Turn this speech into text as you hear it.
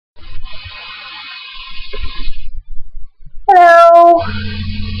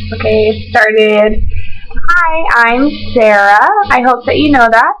Okay, it started. Hi, I'm Sarah. I hope that you know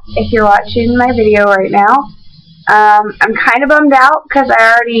that if you're watching my video right now. I'm kind of bummed out because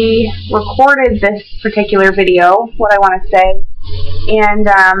I already recorded this particular video, what I want to say, and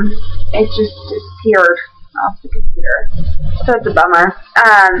it just disappeared off the computer. So it's a bummer.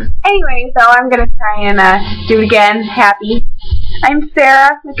 Anyway, so I'm going to try and do it again. Happy. I'm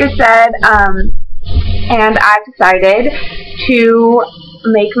Sarah, like I said, and I've decided to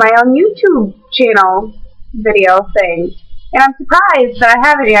make my own YouTube channel video thing. And I'm surprised that I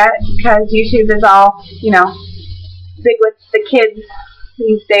haven't yet because YouTube is all, you know, big with the kids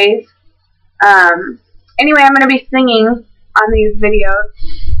these days. Anyway, I'm going to be singing on these videos,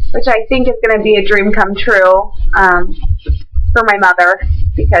 which I think is going to be a dream come true for my mother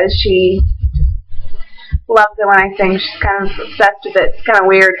because she loves it when I sing. She's kind of obsessed with it. It's kind of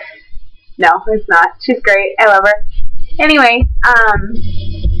weird. No, it's not. She's great. I love her. Anyway,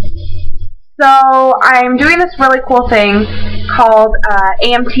 so I'm doing this really cool thing called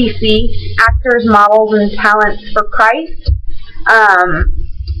AMTC, Actors, Models, and Talents for Christ.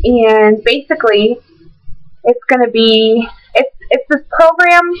 And basically, it's going to be, it's this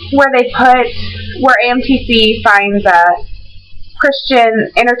program where AMTC finds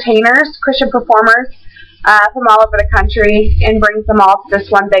Christian entertainers, Christian performers from all over the country and brings them all to this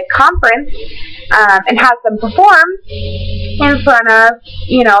one big conference and has them perform in front of,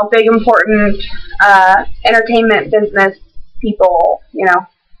 you know, big important entertainment business people. You know,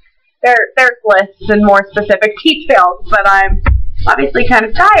 there's lists and more specific details, but I'm obviously kind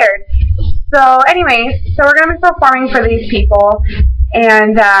of tired. So anyway, so we're going to be performing for these people,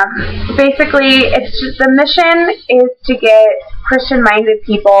 and basically it's just, the mission is to get Christian-minded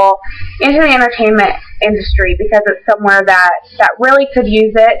people into the entertainment industry because it's somewhere that really could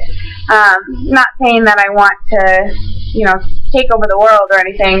use it. Not saying that I want to, you know, take over the world or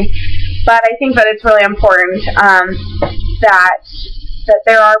anything, but I think that it's really important that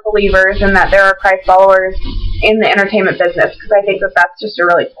there are believers and that there are Christ followers in the entertainment business, because I think that that's just a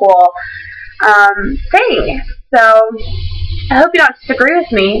really cool thing. So I hope you don't disagree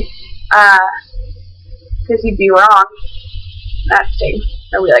with me, because you'd be wrong. That stinks.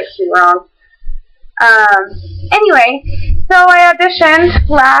 Nobody likes to be wrong. Anyway, so I auditioned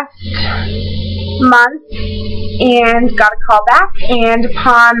last month and got a call back, and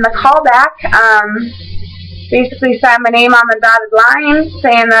upon the call back, basically signed my name on the dotted line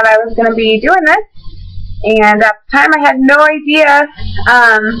saying that I was going to be doing this. And at the time I had no idea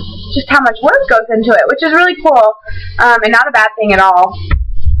just how much work goes into it, which is really cool and not a bad thing at all.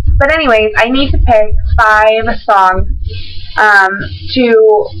 But anyways, I need to pick 5 songs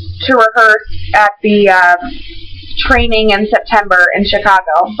to rehearse at the training in September in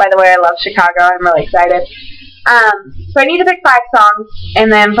Chicago. By the way, I love Chicago. I'm really excited. So I need to pick 5 songs,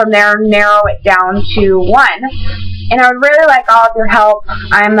 and then from there narrow it down to 1. And I would really like all of your help.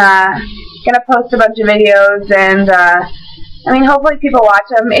 I'm going to post a bunch of videos, and I mean, hopefully people watch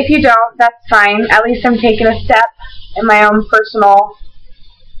them. If you don't, that's fine. At least I'm taking a step in my own personal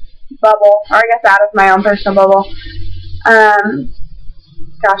bubble, or I guess out of my own personal bubble.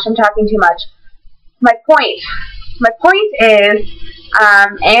 Gosh, I'm talking too much. My point is,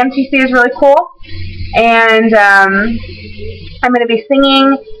 AMTC is really cool, and I'm going to be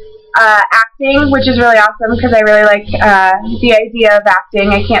singing, acting, which is really awesome because I really like the idea of acting.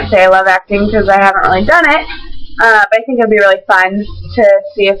 I can't say I love acting because I haven't really done it, but I think it would be really fun to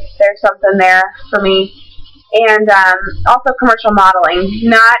see if there's something there for me. And also commercial modeling,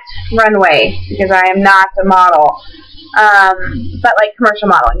 not runway, because I am not a model, but like commercial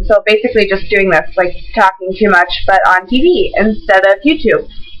modeling. So basically just doing this, like talking too much, but on TV instead of YouTube.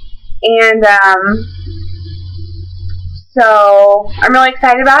 And so I'm really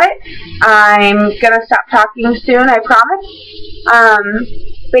excited about it. I'm going to stop talking soon, I promise.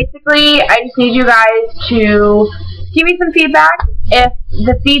 Basically, I just need you guys to give me some feedback. If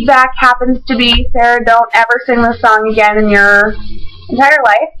the feedback happens to be, Sarah, don't ever sing this song again in your entire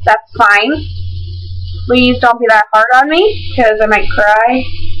life, that's fine. Please don't be that hard on me, because I might cry.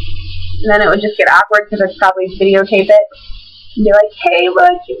 And then it would just get awkward, because I'd probably videotape it and be like, hey,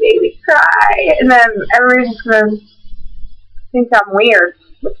 look, you made me cry. And then everybody's just going to think I'm weird,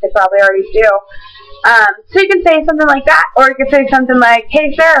 which they probably already do. So you can say something like that, or you could say something like,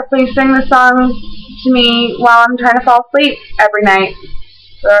 hey, Sarah, please sing this song to me while I'm trying to fall asleep every night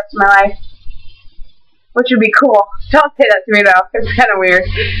for the rest of my life, which would be cool. Don't say that to me, though. It's kind of weird.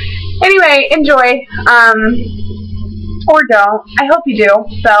 Anyway, enjoy, or don't. I hope you do.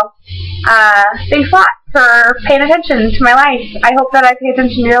 So, thanks a lot for paying attention to my life. I hope that I pay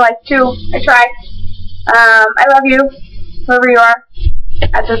attention to your life, too. I try. I love you, whoever you are.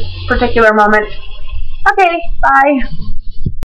 at this particular moment. Okay, bye.